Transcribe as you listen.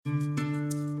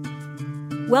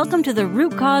Welcome to the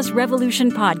Root Cause Revolution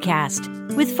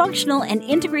podcast with functional and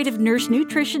integrative nurse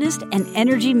nutritionist and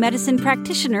energy medicine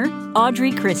practitioner,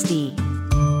 Audrey Christie.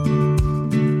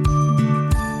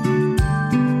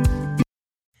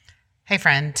 Hey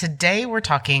friend, today we're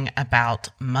talking about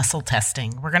muscle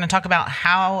testing. We're going to talk about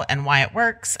how and why it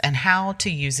works and how to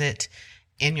use it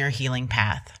in your healing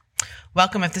path.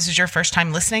 Welcome. If this is your first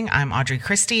time listening, I'm Audrey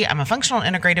Christie. I'm a functional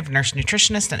integrative nurse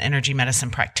nutritionist and energy medicine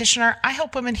practitioner. I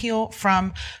help women heal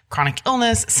from chronic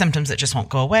illness, symptoms that just won't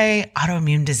go away,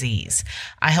 autoimmune disease.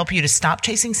 I help you to stop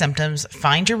chasing symptoms,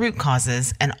 find your root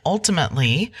causes, and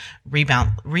ultimately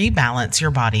rebalance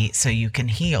your body so you can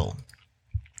heal.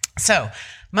 So,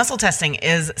 muscle testing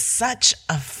is such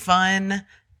a fun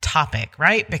topic,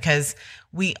 right? Because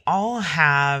we all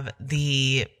have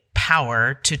the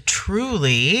power to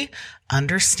truly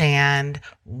understand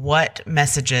what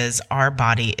messages our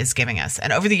body is giving us.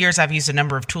 And over the years, I've used a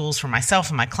number of tools for myself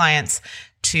and my clients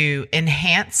to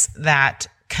enhance that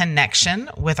connection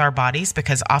with our bodies,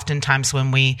 because oftentimes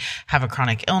when we have a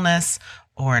chronic illness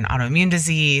or an autoimmune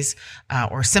disease,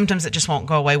 or symptoms that just won't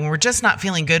go away, when we're just not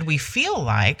feeling good, we feel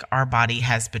like our body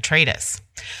has betrayed us.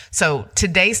 So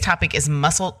today's topic is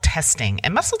muscle testing.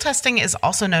 And muscle testing is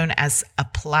also known as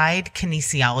applied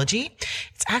kinesiology.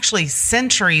 It's actually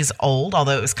centuries old,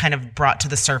 although it was kind of brought to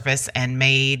the surface and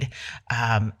made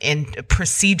in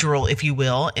procedural, if you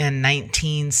will, in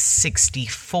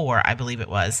 1964, I believe it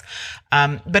was.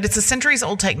 But it's a centuries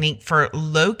old technique for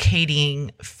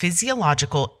locating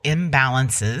physiological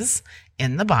imbalances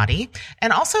in the body,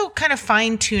 and also kind of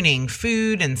fine-tuning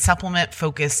food and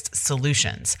supplement-focused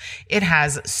solutions. It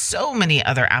has so many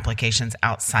other applications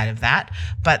outside of that,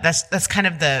 but that's kind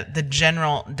of the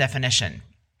general definition.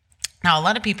 Now, a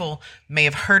lot of people may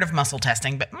have heard of muscle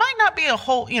testing, but might not be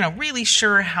really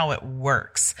sure how it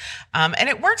works. And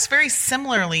it works very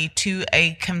similarly to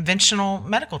a conventional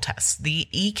medical test, the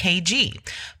EKG.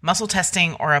 Muscle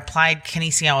testing or applied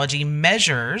kinesiology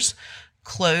measures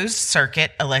closed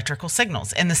circuit electrical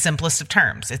signals in the simplest of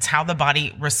terms. It's how the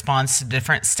body responds to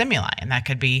different stimuli. And that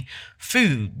could be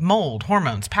food, mold,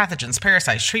 hormones, pathogens,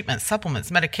 parasites, treatments, supplements,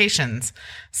 medications,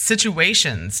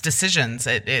 situations, decisions.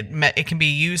 It can be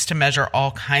used to measure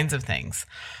all kinds of things.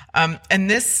 And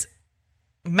this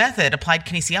method, applied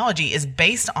kinesiology, is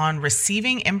based on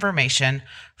receiving information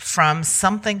from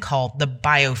something called the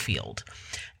biofield.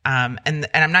 And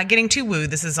I'm not getting too woo.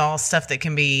 This is all stuff that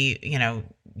can be,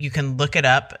 you can look it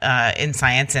up in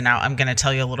science, and now I'm going to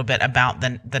tell you a little bit about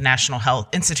the National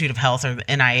Institute of Health, or the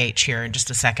NIH, here in just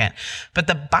a second. But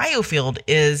the biofield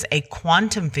is a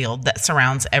quantum field that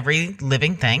surrounds every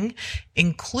living thing,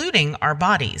 including our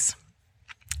bodies.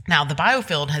 Now, the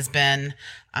biofield has been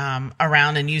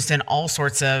around and used in all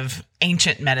sorts of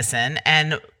ancient medicine,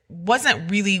 and wasn't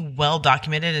really well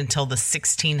documented until the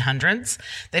 1600s.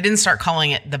 They didn't start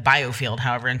calling it the biofield,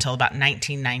 however, until about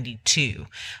 1992.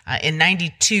 In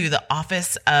 92, the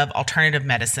Office of Alternative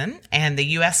Medicine and the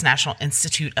U.S. National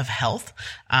Institute of Health,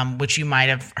 which you might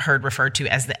have heard referred to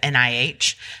as the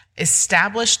NIH,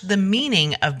 established the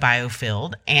meaning of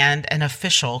biofield and an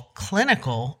official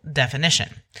clinical definition.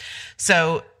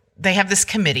 So they have this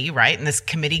committee, right? And this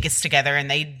committee gets together and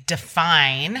they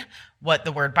define what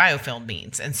the word biofield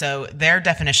means. And so their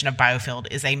definition of biofield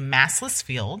is a massless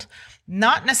field,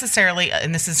 not necessarily,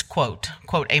 and this is quote,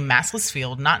 a massless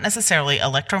field, not necessarily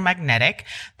electromagnetic,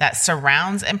 that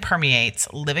surrounds and permeates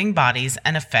living bodies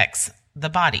and affects the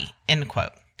body, end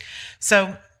quote.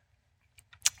 So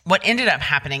what ended up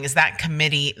happening is that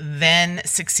committee then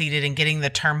succeeded in getting the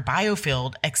term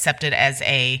biofield accepted as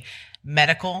a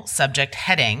medical subject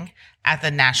heading at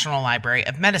the National Library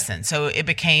of Medicine. So it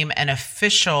became an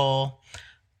official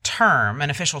term, an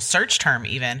official search term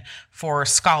even, for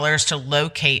scholars to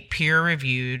locate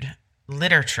peer-reviewed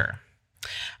literature.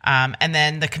 And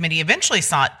then the committee eventually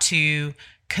sought to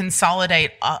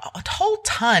consolidate a whole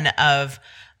ton of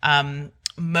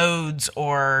modes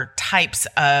or types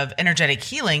of energetic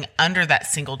healing under that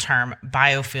single term,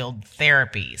 biofield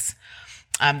therapies.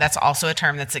 That's also a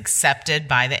term that's accepted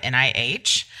by the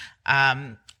NIH.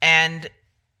 And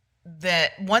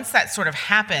that once that sort of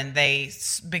happened, they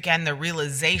began the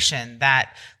realization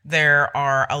that there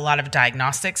are a lot of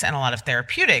diagnostics and a lot of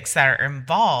therapeutics that are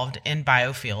involved in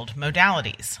biofield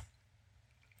modalities.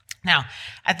 Now,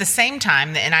 at the same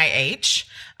time, the NIH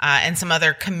and some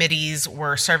other committees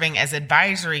were serving as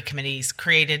advisory committees,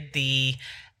 created the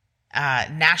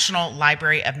National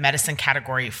Library of Medicine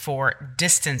category for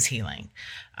distance healing.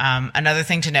 Another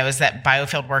thing to know is that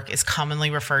biofield work is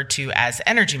commonly referred to as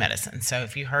energy medicine. So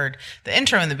if you heard the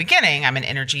intro in the beginning, I'm an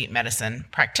energy medicine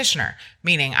practitioner,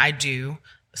 meaning I do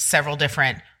several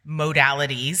different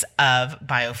modalities of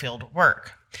biofield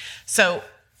work. So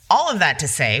all of that to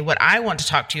say, what I want to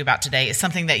talk to you about today is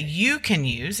something that you can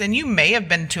use, and you may have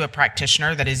been to a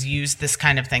practitioner that has used this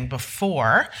kind of thing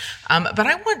before, but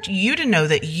I want you to know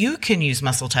that you can use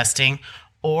muscle testing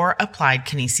or applied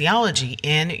kinesiology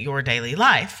in your daily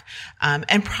life,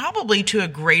 and probably to a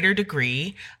greater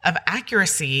degree of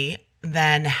accuracy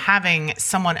than having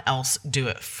someone else do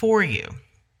it for you.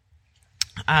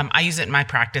 I use it in my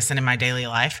practice and in my daily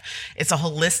life. It's a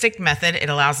holistic method. It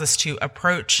allows us to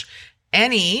approach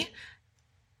any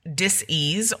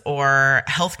dis-ease or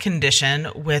health condition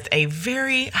with a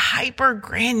very hyper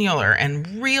granular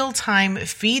and real-time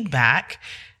feedback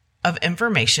of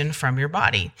information from your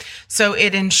body. So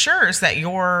it ensures that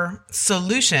your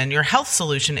solution, your health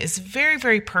solution, is very,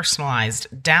 very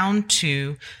personalized down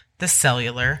to the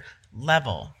cellular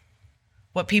level.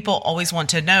 What people always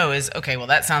want to know is, okay, well,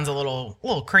 that sounds a little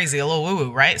crazy, a little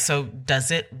woo-woo, right? So does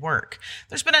it work?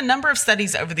 There's been a number of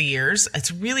studies over the years.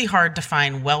 It's really hard to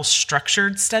find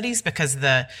well-structured studies because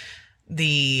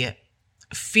the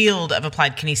field of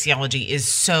applied kinesiology is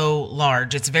so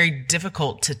large. It's very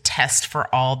difficult to test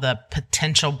for all the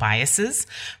potential biases.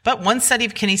 But one study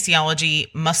of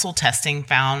kinesiology muscle testing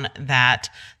found that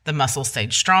the muscle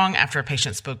stayed strong after a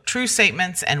patient spoke true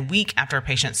statements and weak after a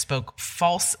patient spoke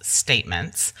false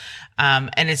statements.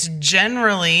 And it's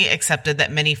generally accepted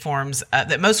that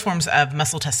most forms of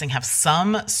muscle testing have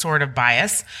some sort of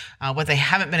bias. What they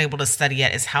haven't been able to study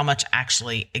yet is how much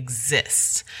actually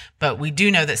exists. But we do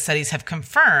know that studies have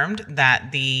confirmed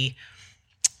that the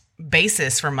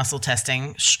basis for muscle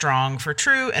testing, strong for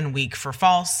true and weak for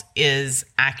false, is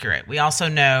accurate. We also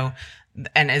know,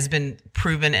 and has been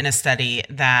proven in a study,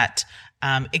 that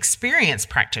experienced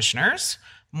practitioners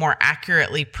more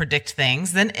accurately predict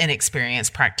things than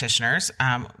inexperienced practitioners.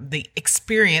 The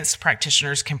experienced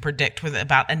practitioners can predict with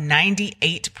about a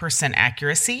 98%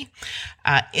 accuracy.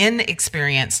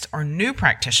 Inexperienced or new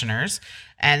practitioners,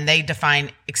 and they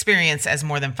define experience as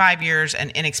more than 5 years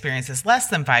and inexperience as less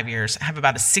than 5 years, have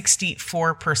about a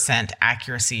 64%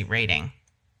 accuracy rating.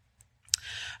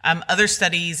 Other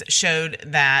studies showed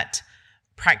that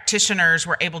practitioners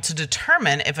were able to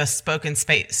determine if a spoken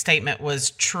statement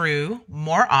was true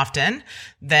more often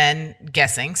than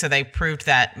guessing. So they proved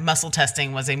that muscle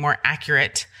testing was a more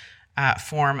accurate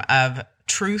form of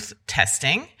truth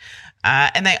testing.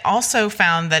 And they also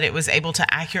found that it was able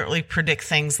to accurately predict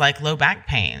things like low back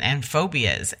pain and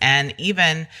phobias and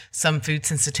even some food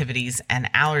sensitivities and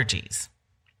allergies.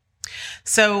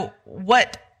 So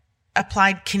what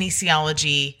applied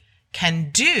kinesiology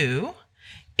can do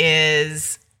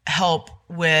is help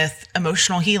with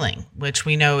emotional healing, which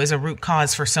we know is a root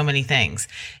cause for so many things.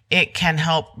 It can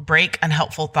help break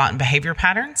unhelpful thought and behavior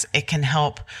patterns. It can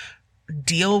help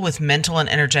deal with mental and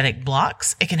energetic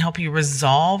blocks. It can help you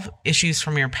resolve issues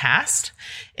from your past.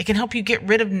 It can help you get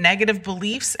rid of negative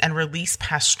beliefs and release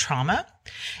past trauma.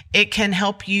 It can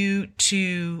help you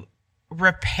to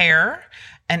repair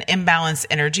an imbalanced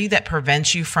energy that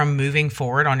prevents you from moving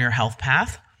forward on your health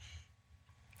path.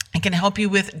 It can help you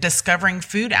with discovering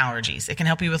food allergies. It can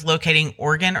help you with locating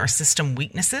organ or system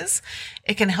weaknesses.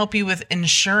 It can help you with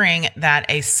ensuring that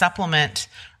a supplement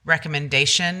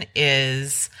recommendation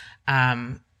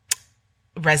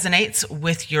resonates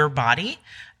with your body.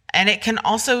 And it can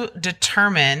also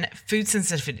determine food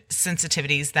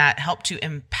sensitivities that help to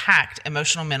impact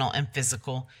emotional, mental, and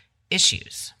physical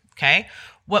issues. Okay.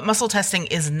 What muscle testing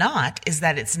is not is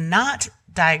that it's not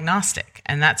diagnostic.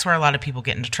 And that's where a lot of people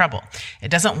get into trouble. It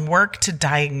doesn't work to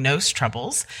diagnose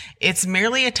troubles. It's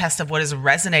merely a test of what is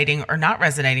resonating or not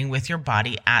resonating with your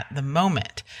body at the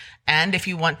moment. And if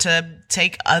you want to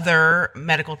take other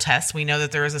medical tests, we know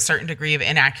that there is a certain degree of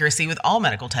inaccuracy with all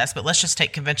medical tests, but let's just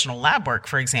take conventional lab work,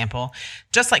 for example.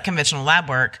 Just like conventional lab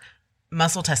work,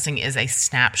 muscle testing is a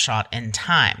snapshot in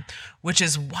time, which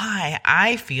is why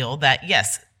I feel that,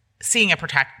 yes, seeing a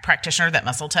practitioner that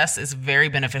muscle tests is very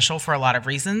beneficial for a lot of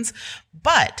reasons,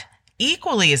 but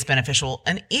equally as beneficial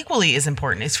and equally as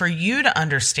important is for you to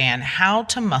understand how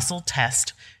to muscle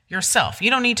test yourself.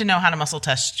 You don't need to know how to muscle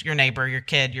test your neighbor, your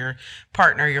kid, your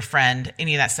partner, your friend,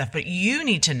 any of that stuff, but you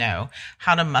need to know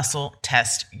how to muscle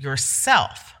test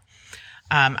yourself.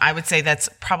 I would say that's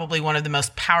probably one of the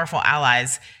most powerful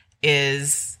allies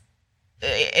is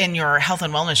in your health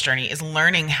and wellness journey is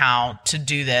learning how to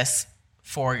do this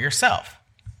for yourself.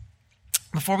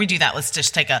 Before we do that, let's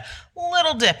just take a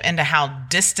little dip into how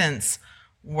distance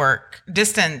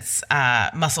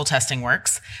muscle testing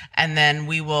works, and then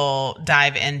we will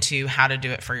dive into how to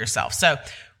do it for yourself. So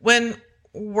when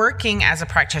working as a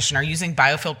practitioner using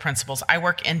biofield principles, I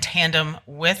work in tandem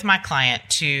with my client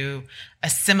to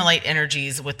assimilate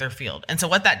energies with their field. And so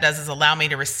what that does is allow me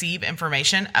to receive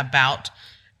information about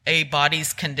a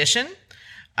body's condition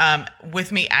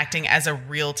with me acting as a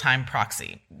real-time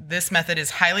proxy. This method is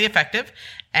highly effective,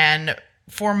 and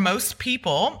for most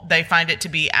people, they find it to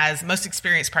be most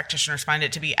experienced practitioners find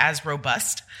it to be as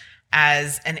robust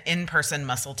as an in-person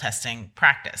muscle testing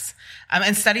practice.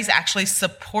 And studies actually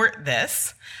support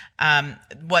this.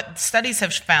 What studies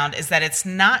have found is that it's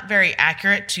not very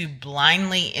accurate to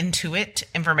blindly intuit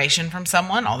information from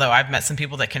someone, although I've met some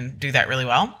people that can do that really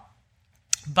well.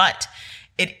 But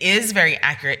it is very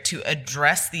accurate to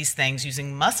address these things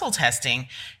using muscle testing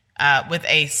with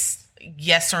a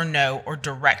yes or no or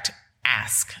direct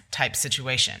ask type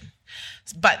situation.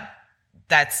 But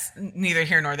that's neither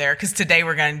here nor there, because today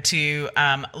we're going to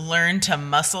learn to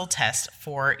muscle test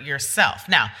for yourself.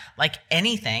 Now, like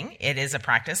anything, it is a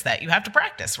practice that you have to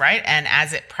practice, right? And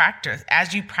as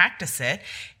you practice it,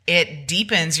 it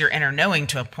deepens your inner knowing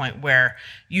to a point where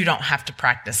you don't have to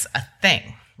practice a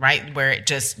thing, right? Where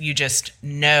you just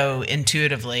know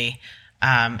intuitively.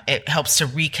 It helps to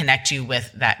reconnect you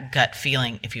with that gut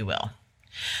feeling, if you will.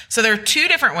 So there are two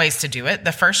different ways to do it.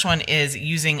 The first one is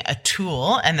using a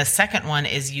tool, and the second one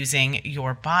is using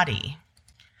your body.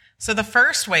 So the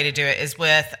first way to do it is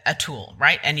with a tool,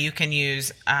 right? And you can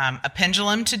use a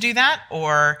pendulum to do that,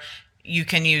 or you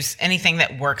can use anything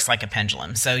that works like a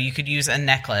pendulum. So you could use a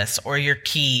necklace or your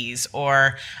keys,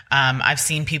 or I've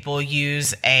seen people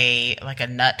use a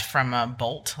nut from a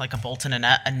bolt, like a bolt in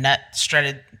a nut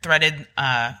threaded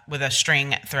with a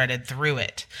string threaded through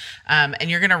it. And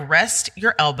you're going to rest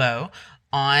your elbow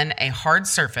on a hard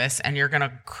surface, and you're going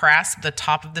to grasp the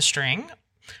top of the string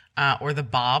or the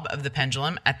bob of the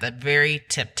pendulum at the very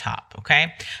tip top,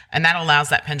 okay? And that allows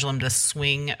that pendulum to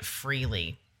swing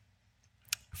freely.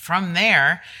 From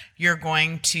there, you're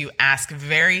going to ask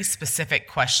very specific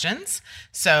questions.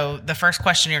 So the first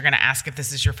question you're going to ask, if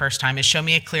this is your first time, is show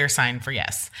me a clear sign for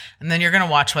yes. And then you're going to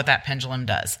watch what that pendulum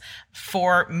does.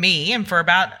 For me, and for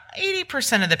about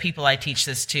 80% of the people I teach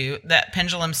this to, that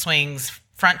pendulum swings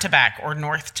front to back or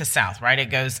north to south, right?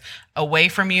 It goes away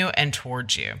from you and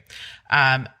towards you.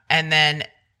 And then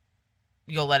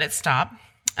you'll let it stop.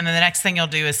 And then the next thing you'll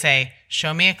do is say,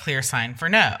 show me a clear sign for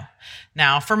no.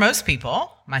 Now, for most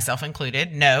people, myself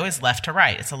included, no is left to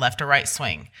right. It's a left to right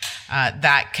swing.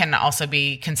 That can also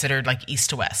be considered like east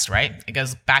to west, right? It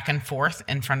goes back and forth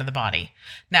in front of the body.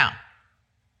 Now,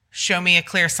 show me a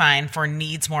clear sign for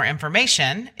needs more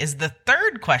information is the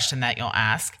third question that you'll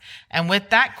ask. And with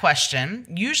that question,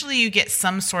 usually you get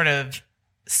some sort of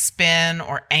spin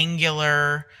or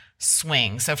angular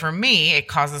swing. So for me, it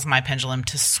causes my pendulum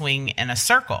to swing in a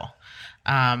circle,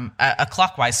 a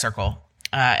clockwise circle.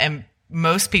 And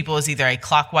most people is either a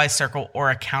clockwise circle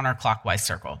or a counterclockwise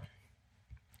circle.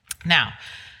 Now,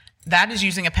 that is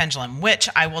using a pendulum, which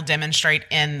I will demonstrate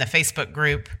in the Facebook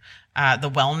group,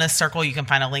 the Wellness Circle. You can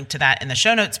find a link to that in the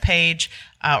show notes page,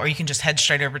 or you can just head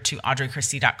straight over to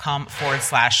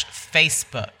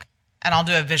audreychristie.com/Facebook. And I'll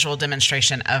do a visual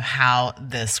demonstration of how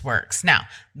this works. Now,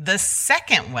 the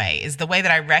second way is the way that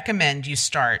I recommend you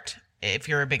start if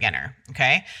you're a beginner,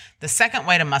 okay? The second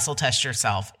way to muscle test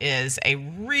yourself is a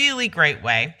really great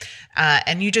way,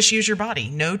 and you just use your body.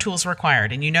 No tools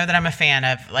required. And you know that I'm a fan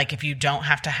of, like, if you don't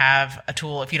have to have a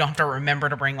tool, if you don't have to remember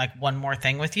to bring like one more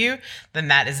thing with you, then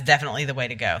that is definitely the way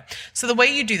to go. So the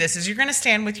way you do this is you're going to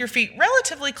stand with your feet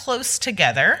relatively close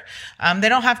together. We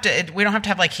don't have to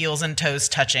have like heels and toes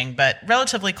touching, but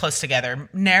relatively close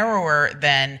together, narrower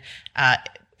than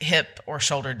hip or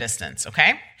shoulder distance,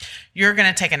 okay? You're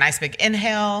going to take a nice big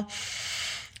inhale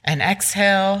and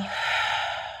exhale,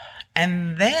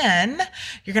 and then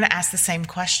you're going to ask the same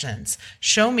questions.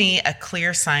 Show me a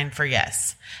clear sign for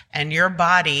yes. And your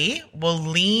body will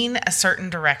lean a certain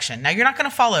direction. Now, you're not going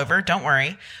to fall over, don't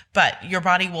worry, but your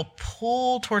body will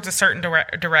pull towards a certain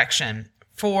direction.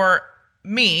 For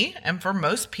me, and for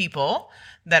most people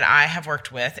that I have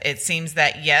worked with, it seems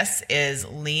that yes is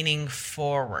leaning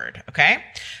forward, okay?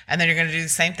 And then you're going to do the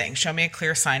same thing. Show me a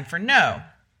clear sign for no.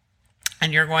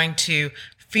 And you're going to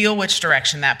feel which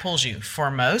direction that pulls you.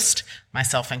 For most,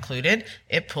 myself included,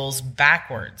 it pulls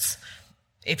backwards.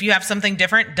 If you have something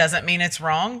different, doesn't mean it's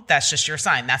wrong. That's just your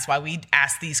sign. That's why we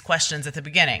ask these questions at the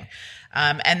beginning.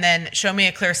 And then show me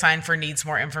a clear sign for needs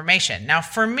more information. Now,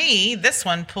 for me, this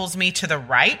one pulls me to the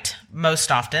right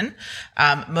most often.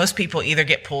 Most people either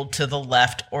get pulled to the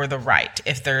left or the right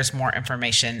if there's more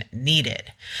information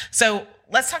needed. So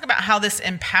let's talk about how this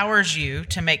empowers you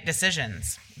to make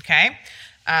decisions, okay?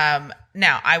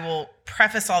 Now, I will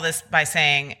preface all this by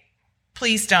saying,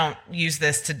 please don't use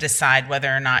this to decide whether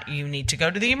or not you need to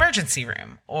go to the emergency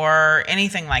room or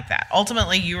anything like that.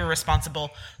 Ultimately, you are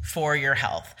responsible for your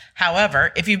health.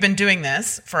 However, if you've been doing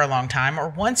this for a long time, or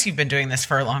once you've been doing this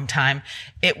for a long time,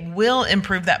 it will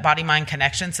improve that body-mind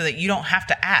connection so that you don't have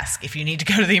to ask if you need to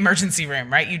go to the emergency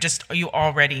room, right? You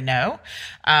already know.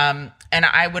 And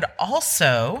I would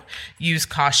also use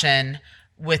caution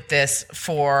with this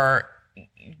for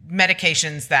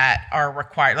medications that are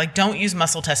required. Like, don't use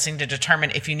muscle testing to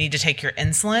determine if you need to take your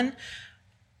insulin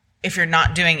if you're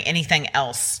not doing anything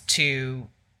else to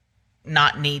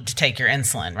not need to take your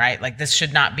insulin, right? Like, this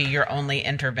should not be your only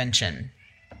intervention.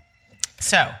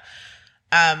 So,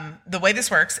 the way this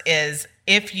works is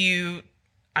I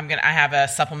have a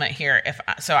supplement here.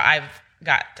 I've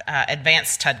got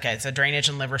Advanced TUDCA. It's a drainage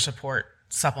and liver support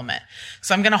supplement.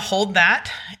 So I'm going to hold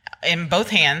that in both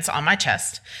hands on my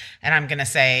chest, and I'm going to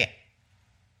say,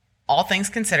 all things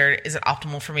considered, is it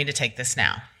optimal for me to take this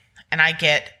now? And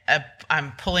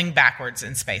I'm pulling backwards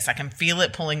in space. I can feel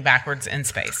it pulling backwards in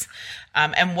space.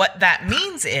 And what that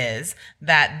means is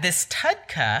that this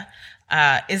TUDCA,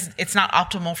 it's not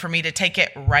optimal for me to take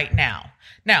it right now.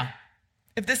 Now,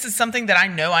 if this is something that I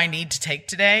know I need to take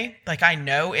today, like I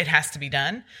know it has to be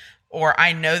done, or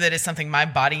I know that it's something my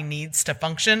body needs to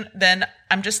function, then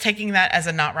I'm just taking that as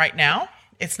a not right now.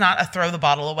 It's not a throw the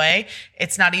bottle away.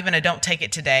 It's not even a don't take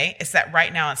it today. It's that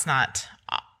right now it's not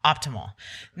optimal.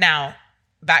 Now,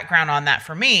 background on that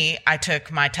for me, I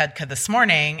took my TUDCA this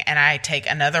morning and I take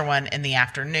another one in the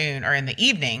afternoon or in the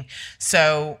evening.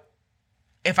 So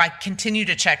if I continue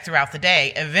to check throughout the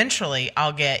day, eventually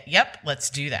I'll get, yep, let's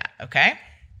do that. Okay.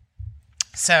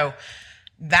 So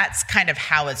that's kind of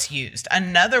how it's used.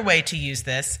 Another way to use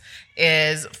this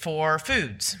is for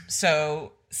foods.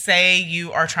 So say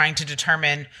you are trying to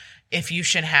determine if you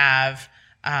should have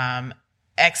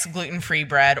X gluten-free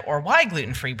bread or Y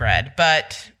gluten-free bread,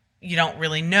 but you don't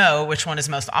really know which one is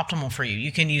most optimal for you.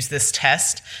 You can use this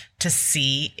test to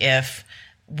see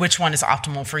which one is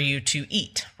optimal for you to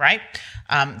eat, right?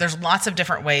 There's lots of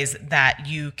different ways that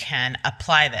you can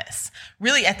apply this.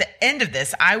 Really, at the end of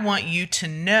this, I want you to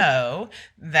know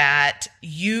that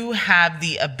you have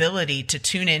the ability to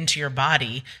tune into your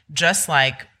body, just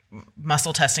like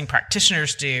muscle testing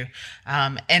practitioners do,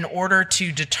 in order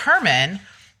to determine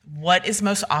what is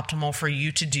most optimal for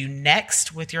you to do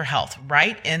next with your health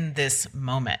right in this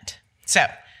moment. So,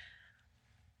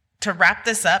 to wrap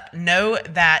this up, know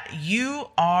that you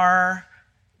are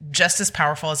just as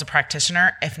powerful as a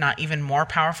practitioner, if not even more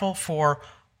powerful, for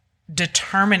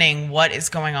determining what is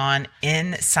going on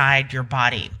inside your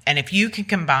body. And if you can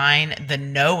combine the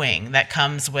knowing that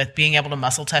comes with being able to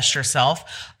muscle test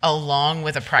yourself along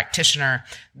with a practitioner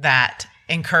that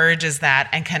encourages that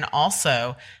and can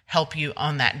also help you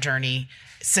on that journey,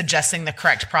 suggesting the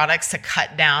correct products to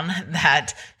cut down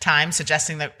that time,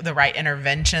 suggesting the right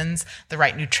interventions, the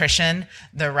right nutrition,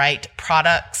 the right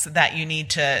products that you need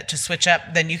to switch up,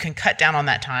 then you can cut down on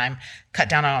that time, cut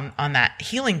down on that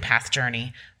healing path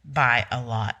journey by a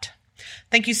lot.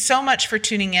 Thank you so much for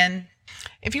tuning in.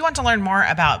 If you want to learn more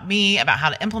about me, about how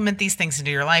to implement these things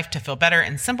into your life to feel better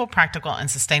in simple, practical, and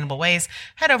sustainable ways,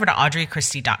 head over to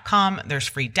audreychristie.com. There's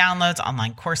free downloads,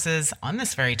 online courses on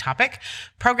this very topic,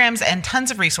 programs, and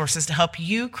tons of resources to help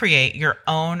you create your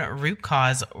own root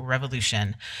cause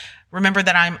revolution. Remember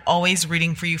that I'm always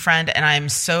rooting for you, friend, and I am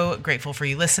so grateful for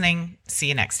you listening. See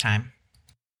you next time.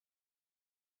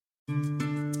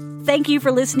 Thank you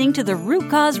for listening to the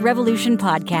Root Cause Revolution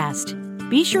podcast.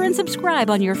 Be sure and subscribe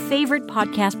on your favorite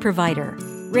podcast provider.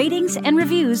 Ratings and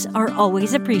reviews are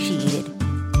always appreciated.